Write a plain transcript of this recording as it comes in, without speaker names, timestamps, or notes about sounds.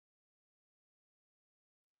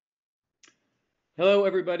Hello,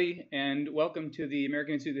 everybody, and welcome to the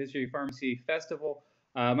American Institute of History of Pharmacy Festival.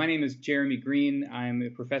 My name is Jeremy Greene. I'm a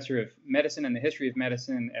professor of medicine and the history of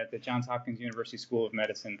medicine at the Johns Hopkins University School of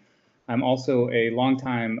Medicine. I'm also a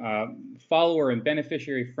longtime follower and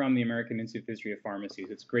beneficiary from the American Institute of History of Pharmacy.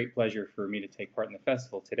 It's a great pleasure for me to take part in the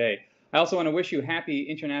festival today. I also want to wish you a happy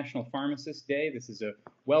International Pharmacist Day. This is a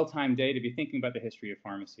well-timed day to be thinking about the history of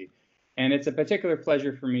pharmacy. And it's a particular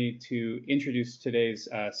pleasure for me to introduce today's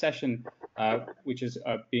session, which is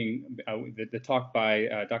the talk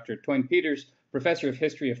by Dr. Toine Pieters, Professor of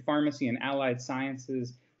History of Pharmacy and Allied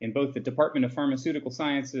Sciences in both the Department of Pharmaceutical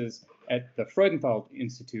Sciences at the Freudenthal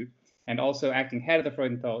Institute, and also acting head of the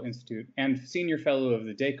Freudenthal Institute, and Senior Fellow of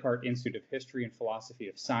the Descartes Institute of History and Philosophy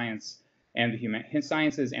of Science and the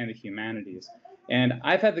Sciences and the Humanities. And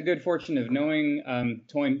I've had the good fortune of knowing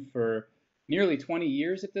Toine for nearly 20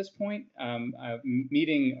 years at this point,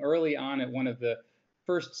 meeting early on at one of the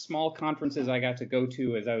first small conferences I got to go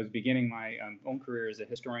to as I was beginning my own career as a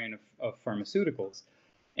historian of pharmaceuticals,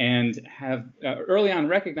 and have early on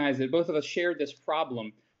recognized that both of us shared this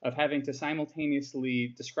problem of having to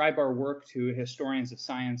simultaneously describe our work to historians of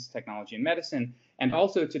science, technology, and medicine, and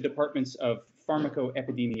also to departments of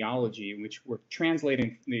pharmacoepidemiology, which were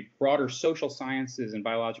translating the broader social sciences and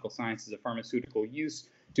biological sciences of pharmaceutical use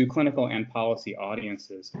to clinical and policy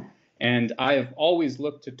audiences. And I have always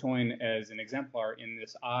looked to Toine as an exemplar in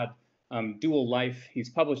this odd dual life. He's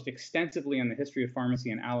published extensively on the history of pharmacy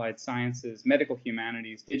and allied sciences, medical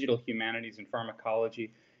humanities, digital humanities, and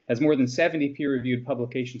pharmacology, has more than 70 peer-reviewed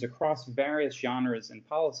publications across various genres and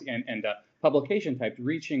policy and publication types,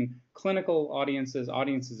 reaching clinical audiences,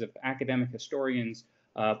 audiences of academic historians,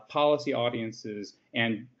 policy audiences,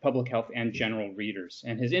 and public health and general readers.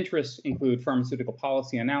 And his interests include pharmaceutical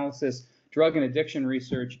policy analysis, drug and addiction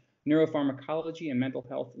research, neuropharmacology and mental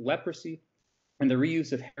health, leprosy, and the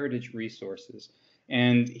reuse of heritage resources.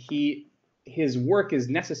 And his work is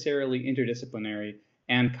necessarily interdisciplinary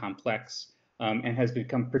and complex, and has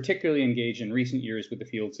become particularly engaged in recent years with the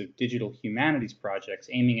fields of digital humanities projects,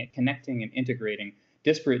 aiming at connecting and integrating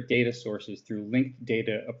disparate data sources through linked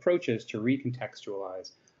data approaches to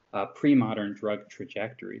recontextualize pre-modern drug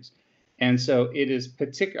trajectories. And so it is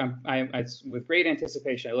with great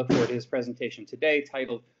anticipation, I look forward to his presentation today,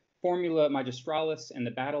 titled Formula Magistralis and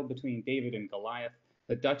the Battle Between David and Goliath,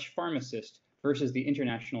 the Dutch Pharmacist versus the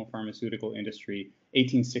International Pharmaceutical Industry,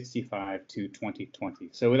 1865 to 2020.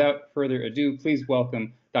 So without further ado, please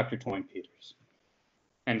welcome Dr. Toine Pieters.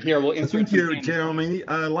 And here we'll insert. Thank you, Jeremy.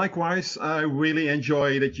 Likewise, I really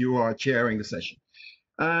enjoy that you are chairing the session.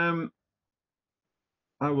 I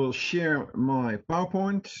will share my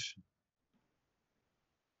PowerPoint.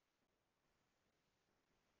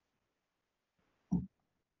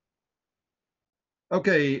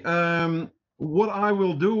 Okay, what I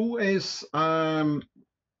will do is, I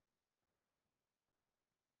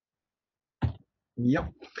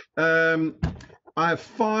have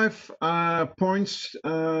 5 points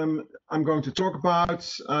I'm going to talk about.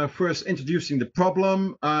 First, introducing the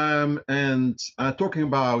problem and talking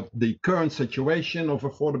about the current situation of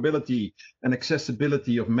affordability and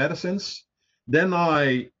accessibility of medicines. Then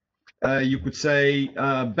you could say,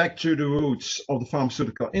 back to the roots of the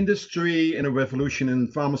pharmaceutical industry and a revolution in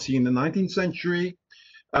pharmacy in the 19th century.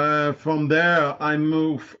 From there, I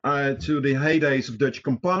move to the heydays of Dutch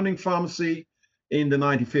compounding pharmacy in the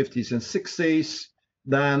 1950s and 60s.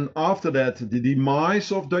 Then after that, the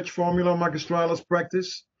demise of Dutch formula magistralis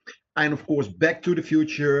practice. And of course, back to the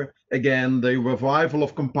future, again, the revival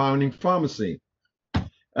of compounding pharmacy.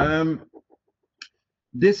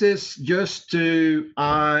 This is just to,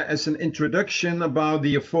 as an introduction about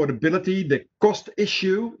the affordability, the cost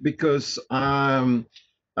issue, because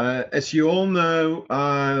as you all know,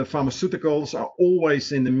 pharmaceuticals are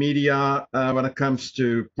always in the media when it comes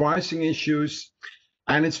to pricing issues.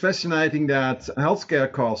 And it's fascinating that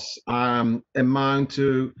healthcare costs amount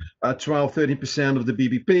to 12–13% of the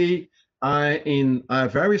BBP in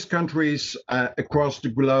various countries across the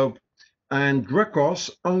globe, and drug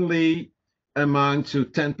costs only amount to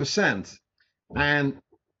 10%. And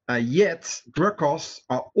yet, drug costs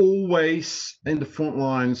are always in the front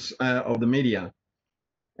lines of the media.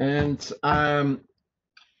 And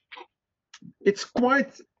it's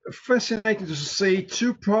quite fascinating to see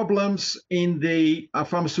 2 problems in the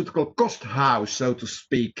pharmaceutical cost house, so to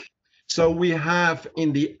speak. So we have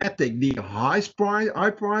in the attic the high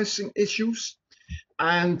pricing issues,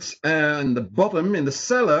 and in the bottom, in the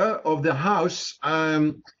cellar of the house,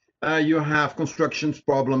 you have construction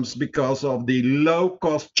problems because of the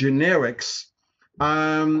low-cost generics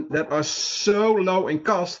that are so low in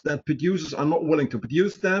cost that producers are not willing to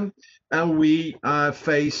produce them, and we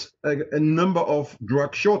face a number of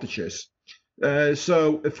drug shortages.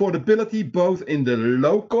 So affordability both in the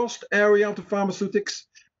low cost area of the pharmaceutics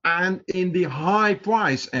and in the high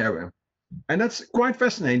price area. And that's quite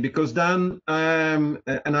fascinating because then,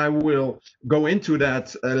 and I will go into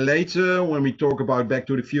that later when we talk about Back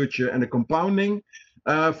to the Future and the compounding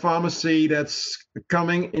pharmacy that's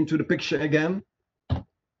coming into the picture again.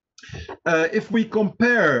 If we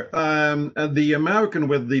compare the American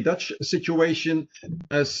with the Dutch situation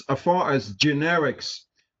as far as generics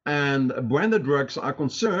and branded drugs are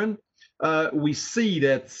concerned, we see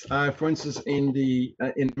that, for instance, in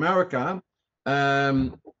America,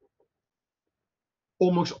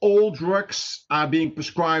 almost all drugs are being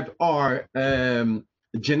prescribed are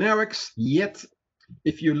generics. Yet,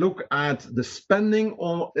 if you look at the spending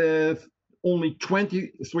on only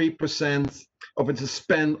 23% of it is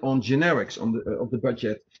spent on generics of the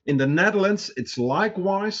budget. In the Netherlands, it's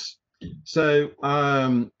likewise. So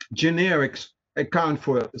generics account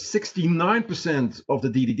for 69% of the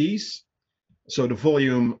DDDs, so the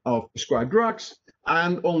volume of prescribed drugs,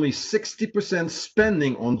 and only 60%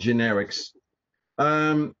 spending on generics.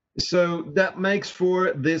 So that makes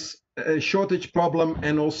for this shortage problem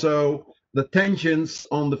and also the tensions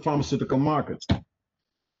on the pharmaceutical market.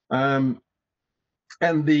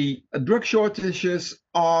 And the drug shortages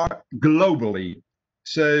are globally.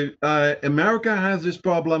 So America has this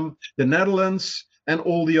problem, the Netherlands, and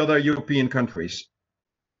all the other European countries.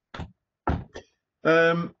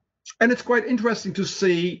 And it's quite interesting to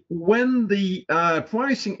see when the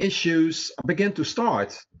pricing issues begin to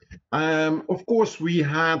start. Of course, we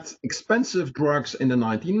had expensive drugs in the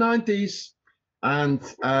 1990s,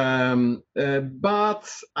 but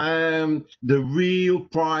the real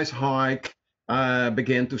price hike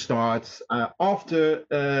began to start after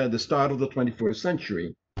the start of the 21st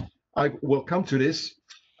century. I will come to this.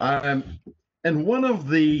 And one of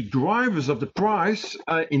the drivers of the price,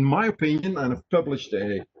 in my opinion, and I've published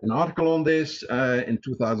an article on this in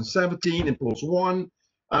 2017 in Pulse One,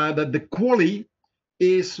 that the quality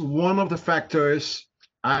is one of the factors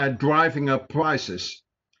driving up prices.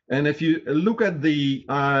 And if you look at the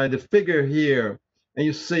figure here, and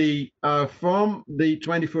you see from the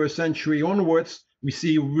 21st century onwards, we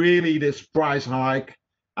see really this price hike.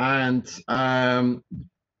 And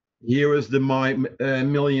here is the $1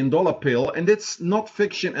 million pill. And it's not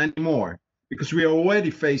fiction anymore, because we are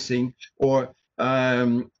already facing, or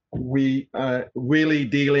we are really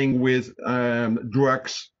dealing with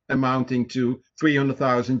drugs amounting to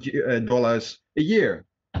 $300,000 a year.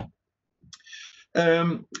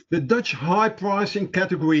 The Dutch high pricing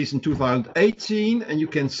categories in 2018, and you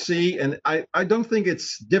can see, and I don't think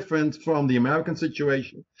it's different from the American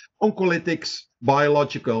situation, oncolytics,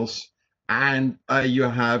 biologicals, and you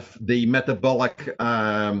have the metabolic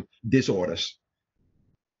disorders.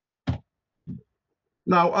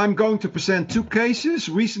 Now I'm going to present two cases,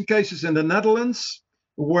 recent cases in the Netherlands,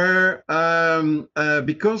 where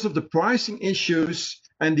because of the pricing issues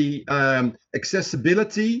and the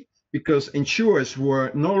accessibility, because insurers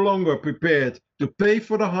were no longer prepared to pay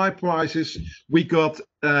for the high prices, we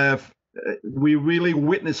really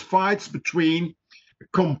witnessed fights between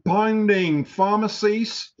compounding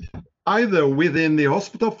pharmacies, either within the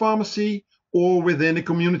hospital pharmacy or within the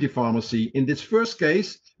community pharmacy. In this first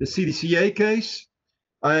case, the CDCA case,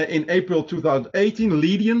 in April 2018,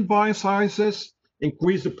 Leadian Biosciences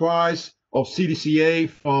increased the price of CDCA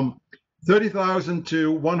from 30,000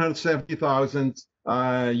 to 170,000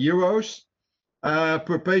 euros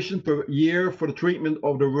per patient per year for the treatment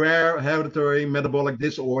of the rare hereditary metabolic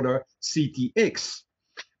disorder CTX.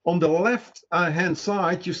 On the left hand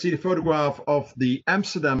side, you see the photograph of the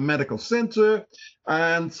Amsterdam Medical Center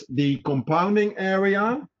and the compounding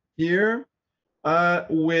area here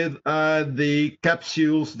with the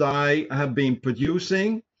capsules that I have been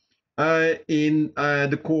producing in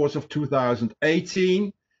the course of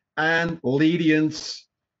 2018, and Leadian's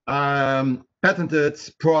patented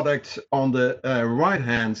product on the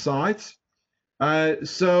right-hand side.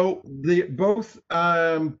 So both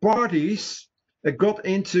parties got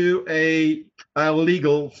into a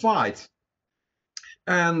legal fight.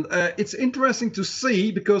 And it's interesting to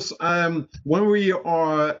see, because when we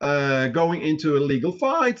are going into a legal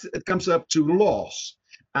fight, it comes up to laws.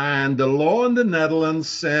 And the law in the Netherlands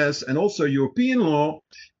says, and also European law,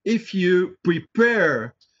 if you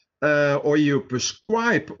prepare or you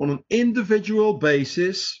prescribe on an individual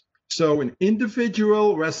basis, so an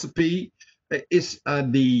individual recipe, is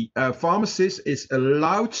the pharmacist is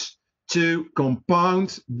allowed to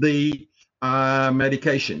compound the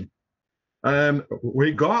medication.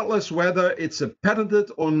 regardless whether it's a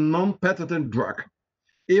patented or non-patented drug.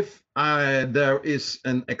 If there is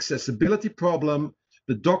an accessibility problem,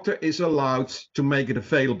 the doctor is allowed to make it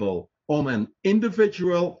available on an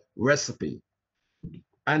individual recipe.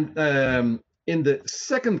 And in the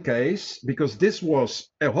second case, because this was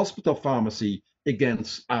a hospital pharmacy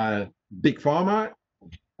against Big Pharma,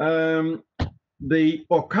 the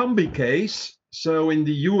Orkambi case, so in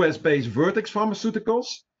the US-based Vertex Pharmaceuticals,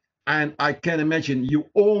 and I can imagine you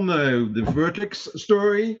all know the Vertex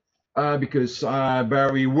story because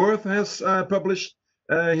Barry Worth has published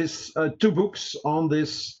his 2 books on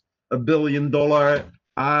this $1 billion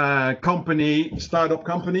company, startup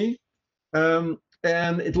company.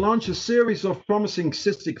 And it launched a series of promising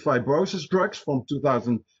cystic fibrosis drugs from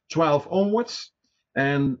 2012 onwards.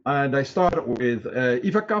 And they started with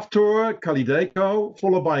ivacaftor, Kalydeco,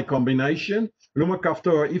 followed by a combination,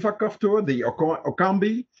 lumacaftor, ivacaftor, the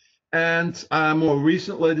Orkambi, and more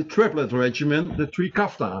recently the triplet regimen, the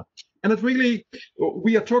Trikafta. And it really,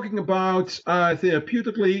 we are talking about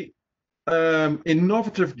therapeutically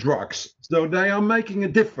innovative drugs. So they are making a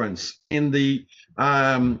difference in the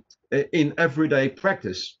in everyday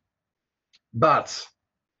practice, but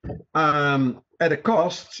at a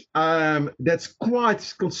cost that's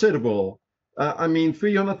quite considerable. I mean,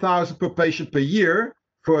 300,000 per patient per year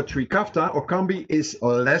for Trikafta. Orkambi is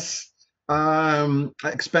less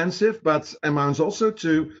expensive, but amounts also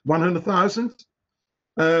to 100,000.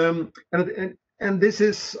 And this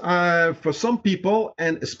is for some people,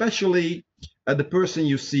 and especially the person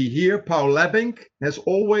you see here, Paul Lebbink, has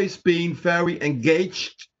always been very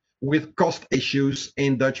engaged with cost issues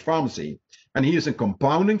in Dutch pharmacy. And he is a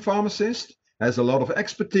compounding pharmacist, has a lot of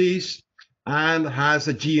expertise, and has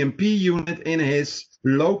a GMP unit in his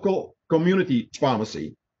local community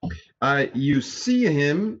pharmacy. You see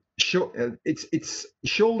him, it's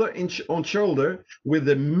shoulder on shoulder with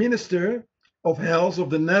the Minister of Health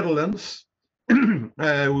of the Netherlands,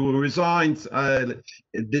 who resigned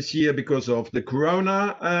this year because of the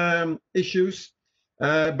corona issues.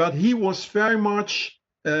 But he was very much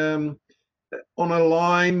on a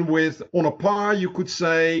line with, on a par, you could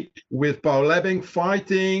say, with Paul Lebbink,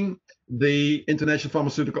 fighting the international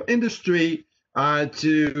pharmaceutical industry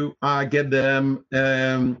to get them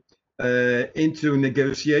into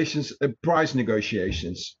negotiations, price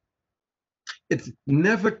negotiations. It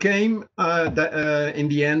never came in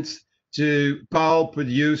the end to Paul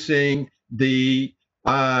producing the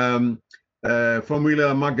Formula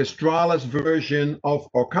Magistralis version of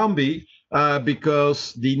Orkambi,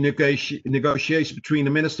 because the negotiation between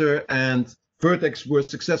the minister and Vertex were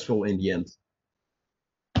successful in the end.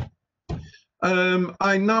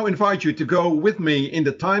 I now invite you to go with me in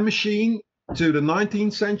the time machine to the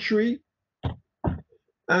 19th century.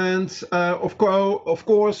 And of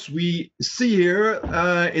course, we see here,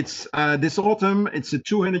 it's this autumn, it's a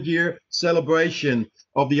 200-year celebration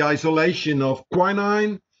of the isolation of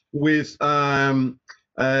quinine, with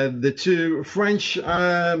the 2 French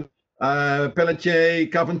Pelletier,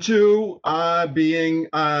 Caventou being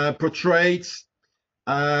portrayed.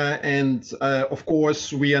 And of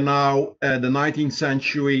course, we are now the 19th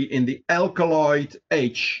century in the alkaloid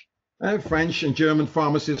age. French and German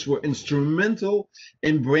pharmacists were instrumental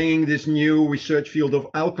in bringing this new research field of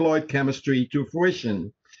alkaloid chemistry to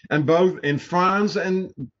fruition. And both in France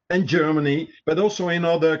and Germany, but also in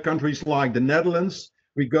other countries like the Netherlands,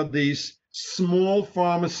 we got these small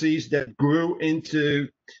pharmacies that grew into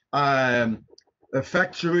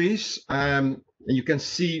factories. And you can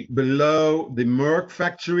see below the Merck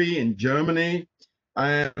factory in Germany,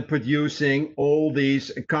 producing all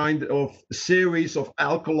these kind of series of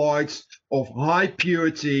alkaloids of high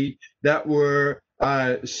purity that were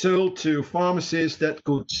sold to pharmacists that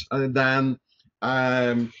could then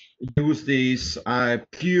use these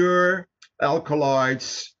pure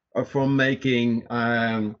alkaloids for making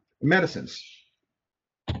medicines.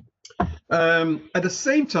 At the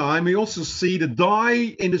same time, we also see the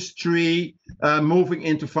dye industry moving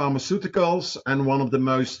into pharmaceuticals, and one of the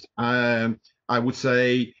most I would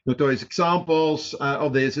say notorious examples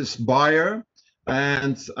of this is Bayer,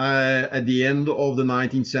 and at the end of the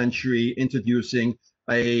 19th century introducing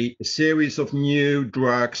a series of new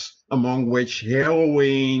drugs, among which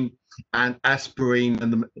heroin and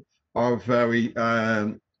aspirin are very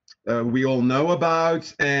we all know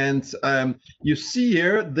about. And you see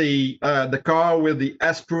here the car with the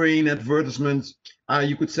aspirin advertisement.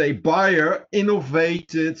 You could say Bayer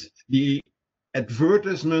innovated the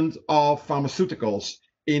advertisement of pharmaceuticals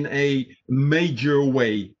in a major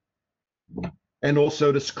way, and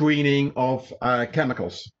also the screening of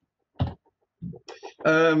chemicals.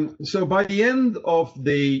 So by the end of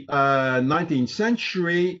the 19th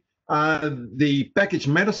century, the packaged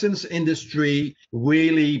medicines industry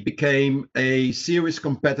really became a serious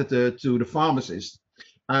competitor to the pharmacist.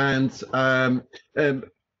 And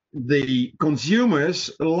the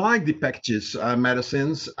consumers liked the packaged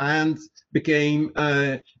medicines and became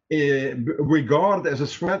regarded as a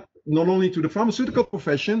threat not only to the pharmaceutical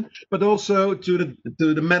profession, but also to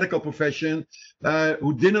the medical profession,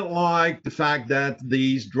 who didn't like the fact that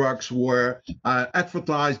these drugs were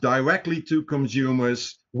advertised directly to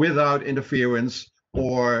consumers without interference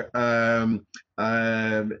or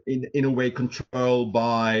in a way controlled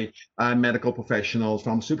by medical professionals,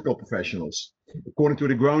 pharmaceutical professionals. According to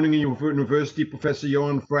the Groningen University professor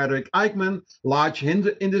Johan Frederick Eichmann, large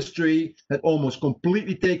industry had almost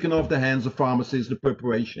completely taken off the hands of pharmacists the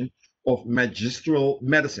preparation of magistral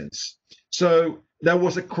medicines. So there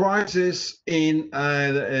was a crisis in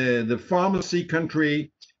the pharmacy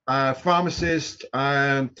country, pharmacists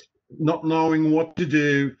not knowing what to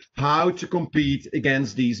do, how to compete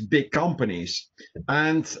against these big companies.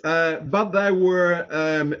 And but they were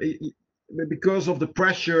because of the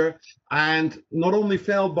pressure, and not only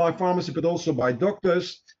felt by pharmacists but also by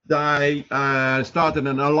doctors, they started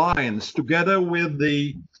an alliance together with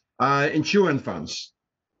the insurance funds.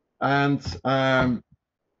 And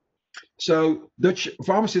so Dutch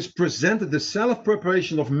pharmacists presented the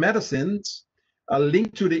self-preparation of medicines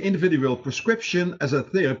linked to the individual prescription as a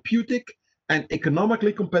therapeutic and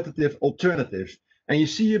economically competitive alternative. And you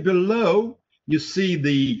see here below, you see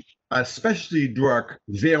the specialty drug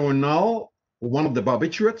Veronal, one of the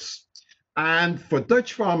barbiturates. And for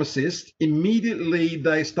Dutch pharmacists, immediately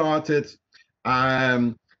they started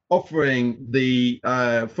offering the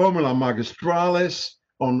formula Magistralis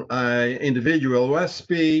on individual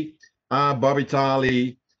recipe,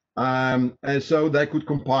 Barbitali, and so they could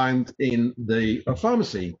combine in the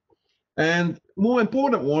pharmacy. And more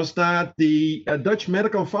important was that the Dutch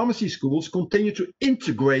medical and pharmacy schools continued to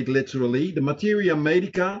integrate literally the materia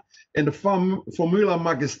medica and the formula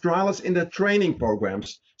magistralis in their training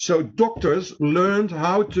programs. So doctors learned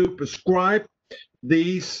how to prescribe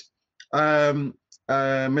these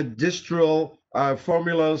magistral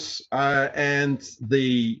formulas and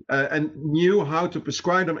knew how to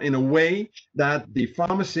prescribe them in a way that the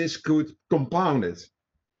pharmacist could compound it.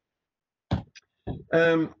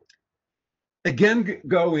 Again,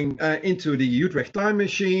 going into the Utrecht time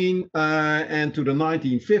machine and to the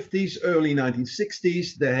 1950s, early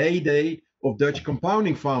 1960s, the heyday of Dutch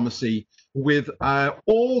compounding pharmacy, with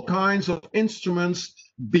all kinds of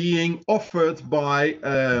instruments being offered by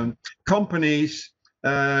companies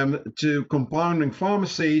to compounding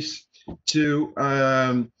pharmacies to,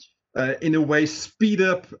 in a way, speed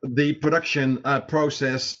up the production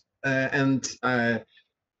process. And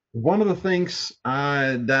one of the things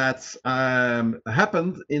that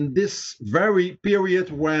happened in this very period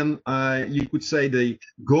when you could say the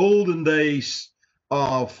golden days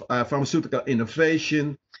of pharmaceutical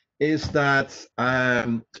innovation is that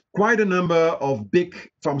quite a number of big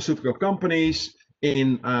pharmaceutical companies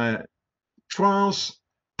in France,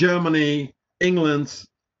 Germany, England,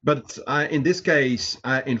 but in this case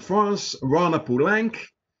in France, Rana Poulenc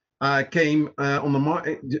came on the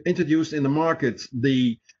market, introduced in the market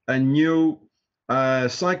a new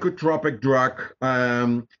psychotropic drug,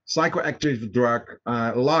 psychoactive drug,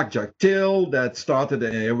 Largactil, that started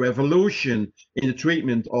a revolution in the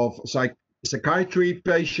treatment of psychiatry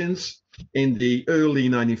patients in the early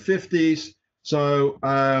 1950s. So,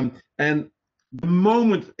 and the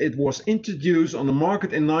moment it was introduced on the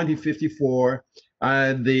market in 1954,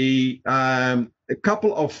 a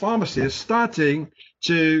couple of pharmacists starting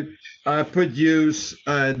to produce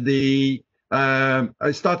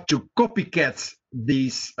start to copycat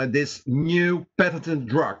this new patented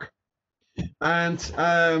drug. And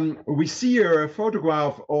we see here a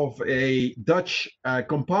photograph of a Dutch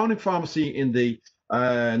compounding pharmacy in the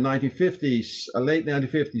 1950s, late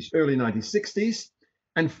 1950s, early 1960s.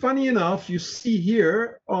 And funny enough, you see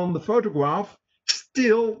here on the photograph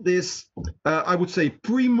still this, I would say,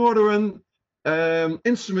 pre-modern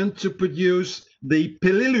instrument to produce the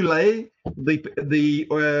pillululae,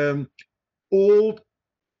 the old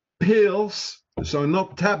pills, so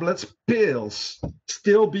not tablets, pills,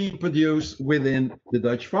 still being produced within the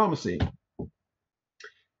Dutch pharmacy.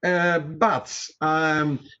 But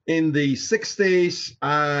in the 60s,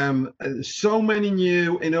 so many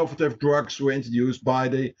new innovative drugs were introduced by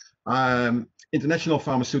the international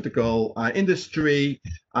pharmaceutical industry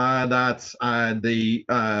that the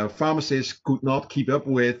pharmacists could not keep up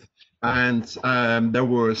with. And there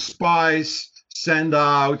were spies sent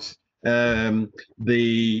out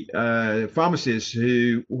The pharmacists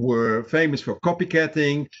who were famous for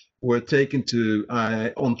copycatting were taken to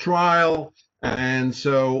on trial, and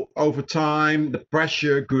so over time the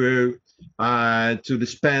pressure grew to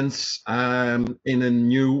dispense in a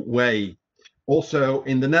new way, also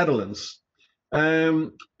in the Netherlands.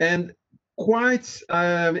 And quite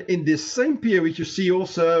in this same period, you see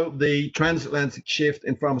also the transatlantic shift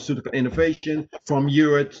in pharmaceutical innovation from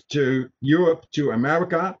Europe to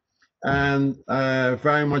America, and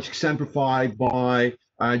very much exemplified by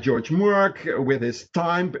George Merck with his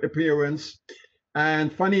Time appearance.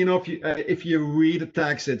 And funny enough, if you read the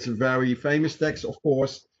text, it's a very famous text, of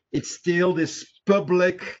course. It's still this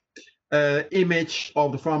public image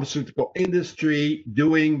of the pharmaceutical industry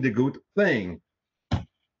doing the good thing.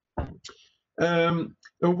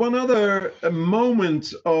 One other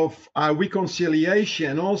moment of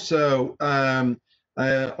reconciliation, also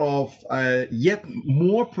of yet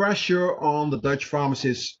more pressure on the Dutch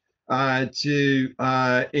pharmacists to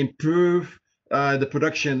improve the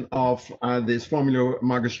production of this formula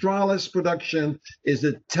Magistralis production, is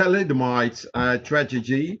the thalidomide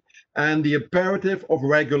tragedy and the imperative of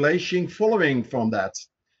regulation following from that.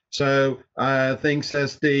 So things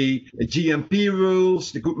as the GMP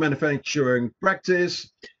rules, the good manufacturing practice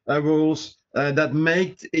rules that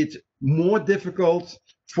make it more difficult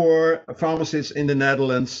for pharmacists in the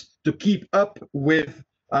Netherlands to keep up with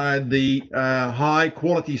the high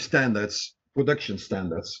quality standards, production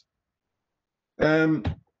standards. The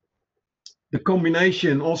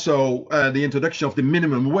combination also, the introduction of the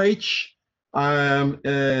minimum wage,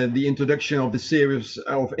 the introduction of the series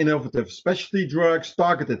of innovative specialty drugs,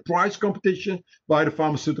 targeted price competition by the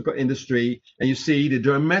pharmaceutical industry, and you see the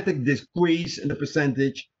dramatic decrease in the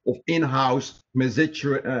percentage of in-house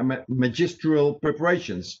magistral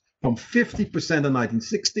preparations from 50% in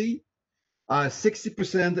 1960,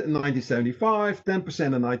 60% in 1975, 10% in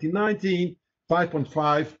 1990,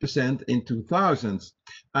 5.5% in 2000.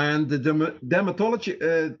 And the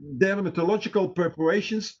dermatological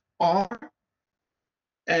preparations are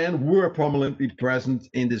and were prominently present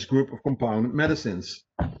in this group of compounded medicines.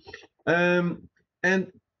 And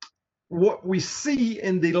what we see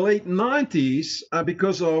in the late 90s,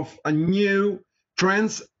 because of a new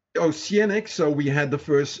transoceanic, so we had the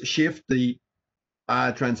first shift, the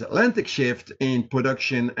transatlantic shift in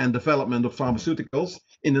production and development of pharmaceuticals.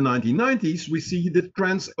 In the 1990s, we see the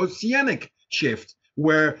transoceanic shift,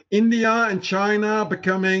 where India and China are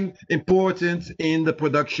becoming important in the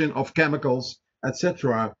production of chemicals,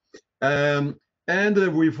 etc. And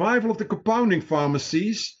the revival of the compounding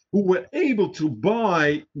pharmacies, who were able to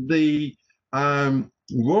buy the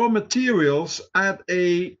raw materials at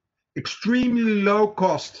a extremely low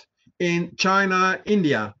cost in China,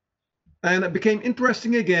 India. And it became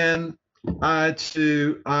interesting again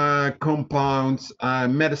to compound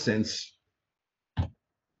medicines.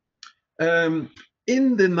 In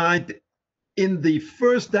the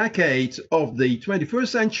first decade of the 21st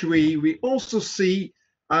century, we also see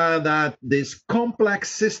that this complex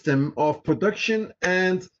system of production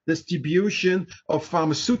and distribution of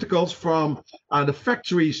pharmaceuticals from the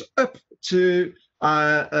factories up to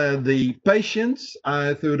the patients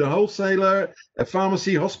through the wholesaler, a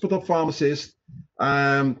pharmacy, hospital pharmacist,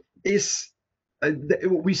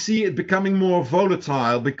 we see it becoming more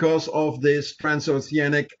volatile because of this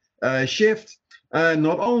transoceanic shift.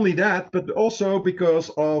 Not only that, but also because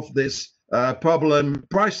of this problem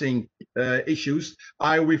pricing issues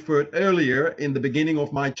I referred earlier in the beginning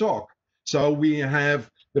of my talk. So we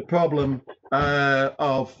have the problem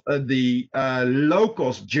of the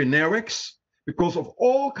low-cost generics, because of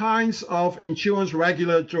all kinds of insurance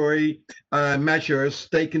regulatory measures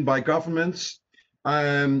taken by governments,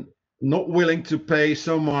 not willing to pay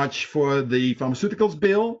so much for the pharmaceuticals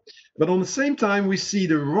bill. But on the same time, we see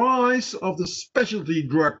the rise of the specialty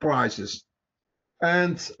drug prices.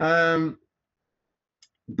 And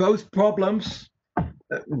both problems,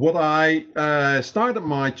 what I started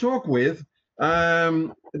my talk with,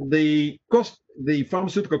 the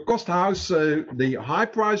pharmaceutical cost house, the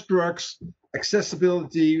high-priced drugs,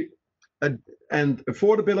 accessibility and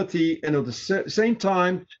affordability, and at the same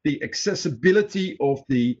time, the accessibility of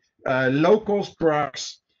the low-cost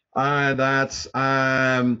drugs that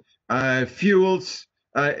fuels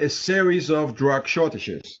a series of drug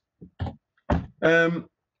shortages. I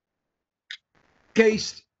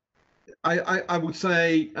would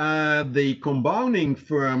say the compounding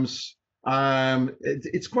firms,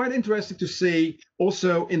 it's quite interesting to see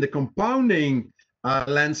also in the compounding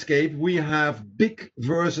landscape, we have big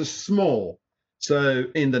versus small. So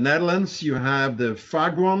in the Netherlands, you have the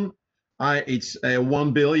Fagron, it's a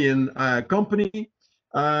 1 billion company.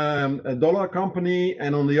 a dollar company,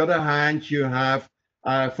 and on the other hand, you have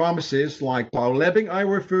pharmacists like Paul Lebbing I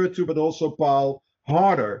referred to, but also Paul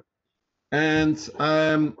Harder. And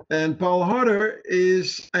Paul Harder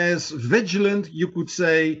is as vigilant, you could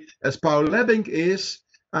say, as Paul Lebbing is,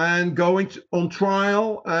 and going on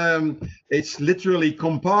trial. It's literally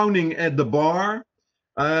compounding at the bar,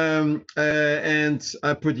 and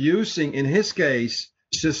producing, in his case,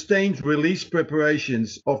 sustained release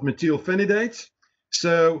preparations of methylphenidates.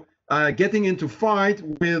 So getting into fight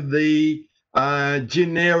with the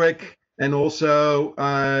generic and also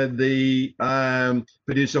the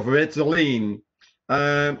producer of Ritalin.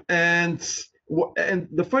 And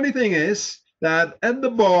the funny thing is that at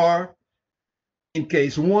the bar, in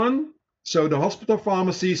case one, so the hospital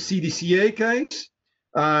pharmacy CDCA case,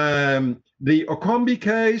 the Orkambi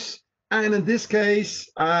case, and in this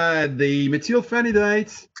case, the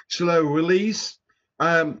methylphenidate slow release,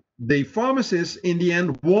 the pharmacist in the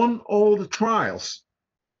end won all the trials.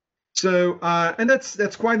 So, and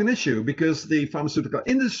that's quite an issue, because the pharmaceutical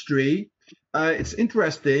industry, it's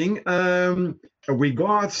interesting,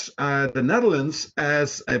 regards the Netherlands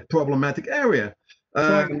as a problematic area.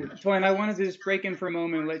 Toine, I wanted to just break in for a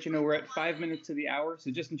moment and let you know we're at 5 minutes to the hour. So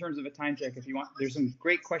just in terms of a time check, if you want, there's some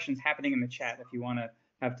great questions happening in the chat if you want to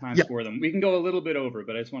have time for them. We can go a little bit over,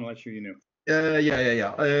 but I just want to let you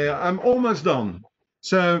know. I'm almost done.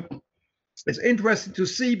 So it's interesting to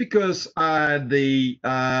see, because the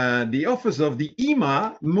office of the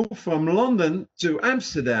EMA moved from London to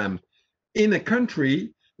Amsterdam, in a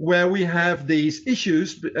country where we have these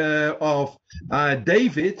issues of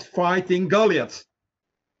David fighting Goliath.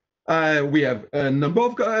 We have a number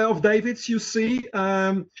of Davids, you see,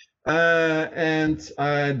 and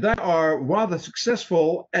they are rather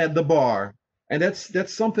successful at the bar, and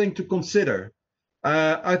that's something to consider.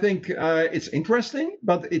 I think it's interesting,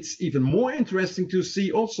 but it's even more interesting to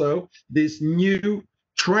see also this new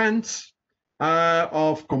trend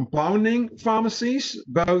of compounding pharmacies,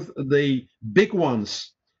 both the big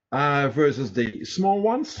ones versus the small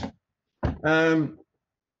ones.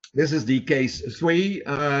 This is the case 3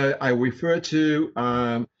 I refer to.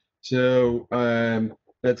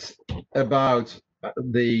 That's about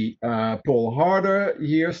the Paul Harder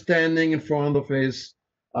here standing in front of his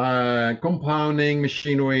compounding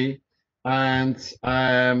machinery and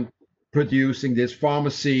producing this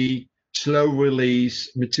pharmacy slow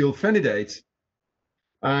release methylphenidate.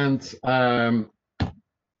 And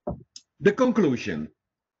the conclusion.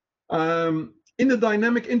 In the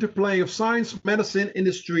dynamic interplay of science, medicine,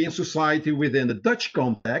 industry, and society within the Dutch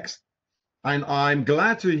context, and I'm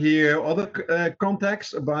glad to hear other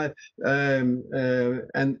contexts about,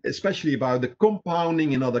 and especially about the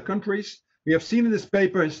compounding in other countries, we have seen in this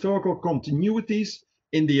paper historical continuities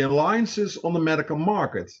in the alliances on the medical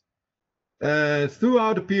market.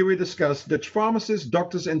 Throughout the period discussed, Dutch pharmacists,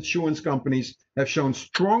 doctors, and insurance companies have shown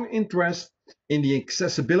strong interest in the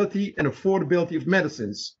accessibility and affordability of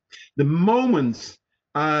medicines. The moment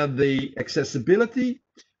the accessibility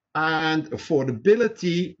and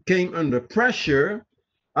affordability came under pressure,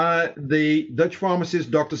 the Dutch pharmacists,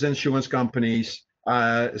 doctors, and insurance companies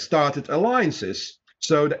started alliances.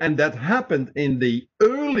 And that happened in the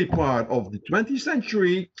early part of the 20th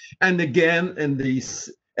century, and again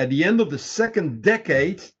at the end of the second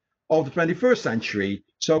decade of the 21st century,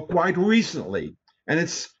 so quite recently. And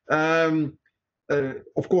it's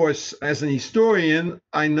of course, as an historian,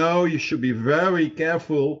 I know you should be very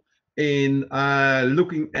careful in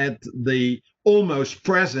looking at the almost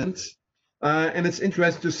present, and it's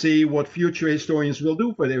interesting to see what future historians will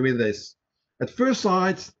do with this. At first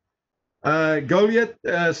sight, Goliath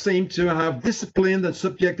seemed to have disciplined and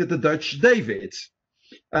subjected the Dutch David.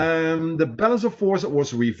 The balance of force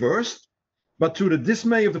was reversed, but to the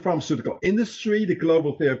dismay of the pharmaceutical industry, the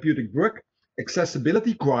global therapeutic drug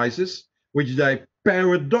accessibility crisis, which they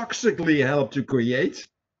paradoxically helped to create,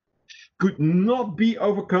 could not be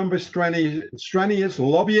overcome by strenuous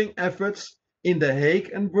lobbying efforts in The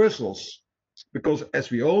Hague and Brussels. Because,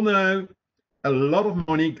 as we all know, a lot of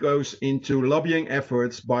money goes into lobbying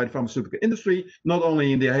efforts by the pharmaceutical industry, not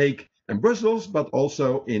only in The Hague and Brussels, but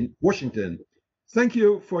also in Washington. Thank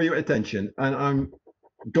you for your attention, and I'm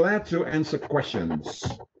glad to answer questions.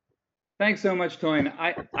 Thanks so much, Toine.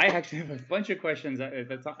 I actually have a bunch of questions.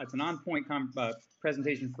 It's an on-point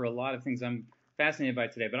presentation for a lot of things I'm fascinated by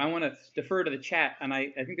today, but I want to defer to the chat, and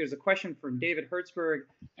I think there's a question from David Hertzberg,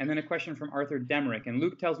 and then a question from Arthur Demerick, and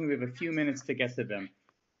Luke tells me we have a few minutes to get to them.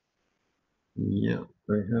 Yeah,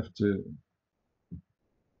 I have to.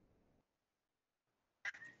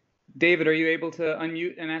 David, are you able to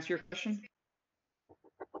unmute and ask your question?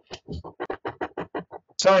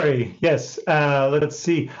 Sorry, yes. Let's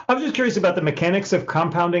see. I was just curious about the mechanics of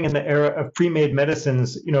compounding in the era of pre-made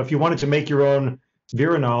medicines. You know, if you wanted to make your own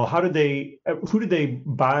Vironol, who did they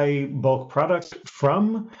buy bulk product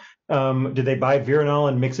from? Did they buy Vironol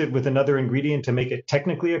and mix it with another ingredient to make it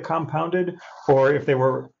technically a compounded? Or if they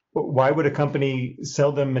were, why would a company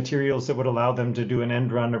sell them materials that would allow them to do an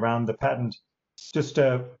end run around the patent? Just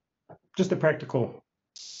a practical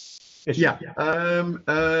issue. Yeah,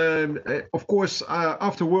 of course,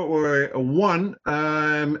 after World War One,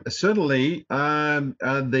 certainly also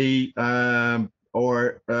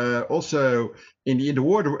in the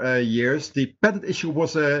interwar years, the patent issue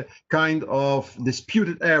was a kind of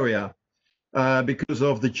disputed area because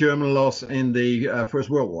of the German loss in the First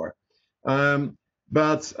World War.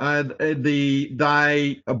 But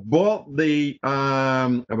they bought the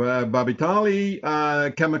Barbitali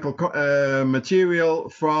chemical material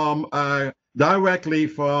from directly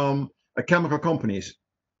from chemical companies.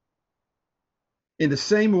 In the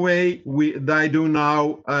same way they do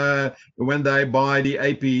now when they buy the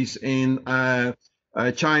APs in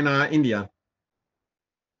China, India.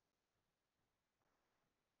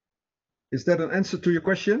 Is that an answer to your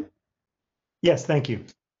question? Yes, thank you.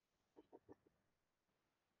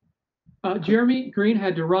 Jeremy, Greene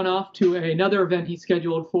had to run off to another event he's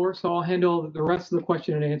scheduled for, so I'll handle the rest of the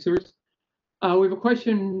question and answers. We have a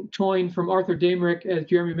question, Toine, from Arthur Damerick, as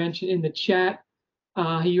Jeremy mentioned in the chat.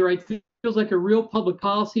 He writes, "This feels like a real public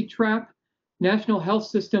policy trap. National health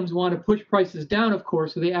systems want to push prices down, of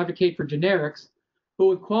course, so they advocate for generics. But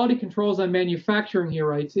with quality controls on manufacturing," he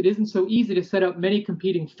writes, "it isn't so easy to set up many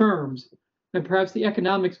competing firms, and perhaps the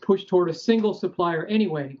economics push toward a single supplier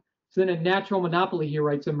anyway. So then a natural monopoly," he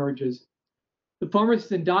writes, "emerges. The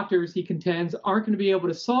pharmacists and doctors," he contends, "aren't going to be able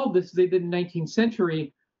to solve this as they did in the 19th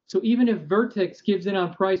century. So even if Vertex gives in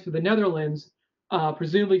on price for the Netherlands,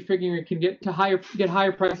 presumably figuring it can get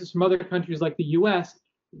higher prices from other countries like the US,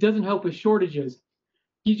 it doesn't help with shortages."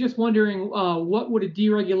 He's just wondering, what would a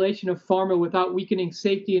deregulation of pharma without weakening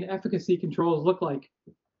safety and efficacy controls look like?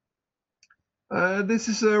 This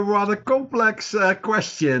is a rather complex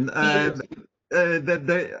question. I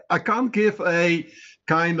can't give a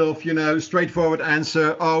kind of, straightforward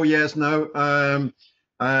answer. Oh yes, no.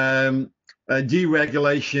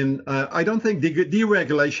 Deregulation. I don't think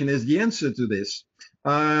deregulation is the answer to this.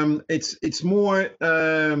 It's more.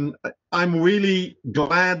 I'm really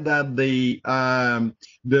glad that the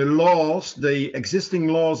existing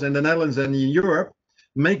laws in the Netherlands and in Europe,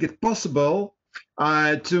 make it possible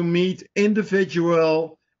to meet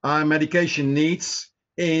individual medication needs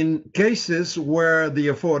in cases where the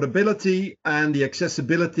affordability and the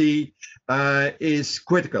accessibility is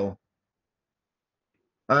critical.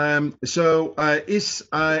 So is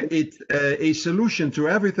it a solution to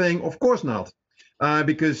everything? Of course not,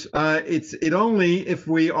 because it's only if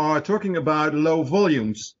we are talking about low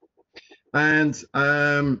volumes. And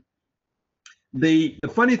the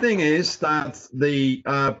funny thing is that the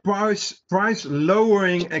price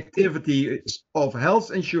lowering activities of health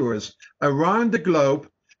insurers around the globe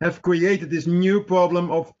have created this new problem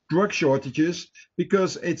of drug shortages,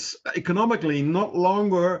 because it's economically not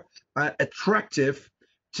longer attractive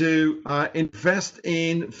to invest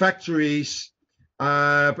in factories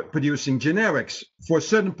producing generics for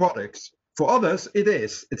certain products. For others,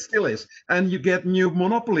 it still is, and you get new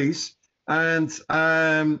monopolies, and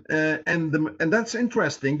that's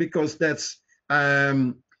interesting, because that's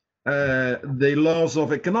the laws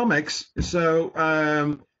of economics. So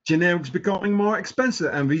generics becoming more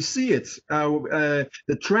expensive, and we see it.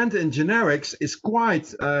 The trend in generics is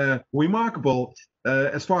quite remarkable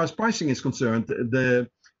as far as pricing is concerned. The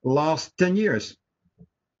last 10 years.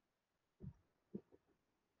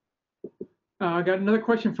 I got another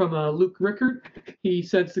question from Luke Rickard. He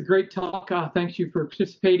said, "It's a great talk. Thanks you for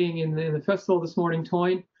participating in the festival this morning,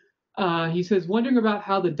 Toine." He says, "Wondering about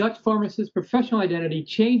how the Dutch pharmacist's professional identity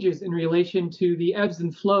changes in relation to the ebbs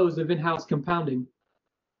and flows of in-house compounding."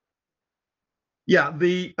 Yeah,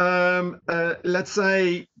 the let's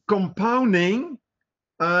say compounding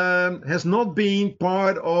has not been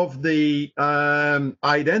part of the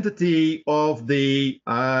identity of the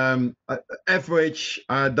average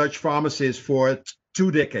Dutch pharmacist for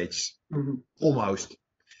 2 decades, almost.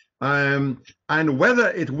 And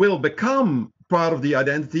whether it will become part of the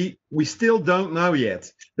identity, we still don't know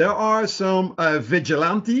yet. There are some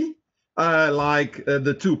vigilante, like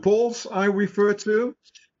the 2 Poles I referred to,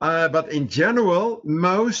 but in general,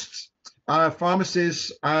 most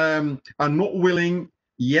pharmacists are not willing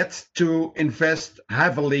yet to invest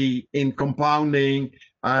heavily in compounding,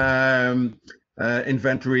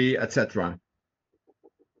 inventory, etc.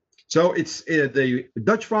 So it's the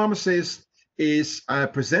Dutch pharmacist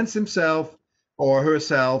presents himself or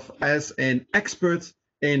herself as an expert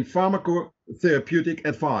in pharmacotherapeutic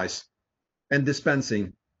advice and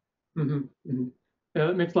dispensing. Yeah,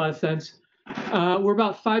 that makes a lot of sense. We're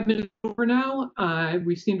about 5 minutes over now.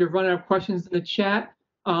 We seem to have run out of questions in the chat.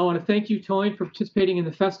 I want to thank you, Toine, for participating in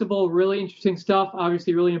the festival. Really interesting stuff,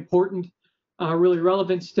 obviously really important, really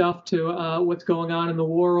relevant stuff to what's going on in the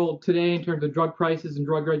world today in terms of drug prices and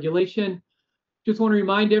drug regulation. Just want to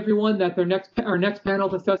remind everyone that our next panel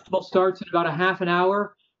at the festival starts in about a half an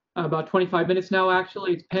hour, about 25 minutes now,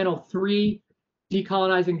 actually. It's panel 3,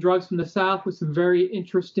 Decolonizing Drugs from the South, with some very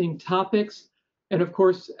interesting topics. And of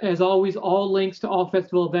course, as always, all links to all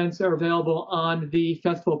festival events are available on the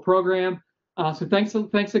festival program. So thanks a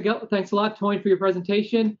lot, Toine, for your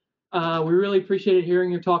presentation. We really appreciated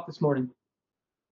hearing your talk this morning.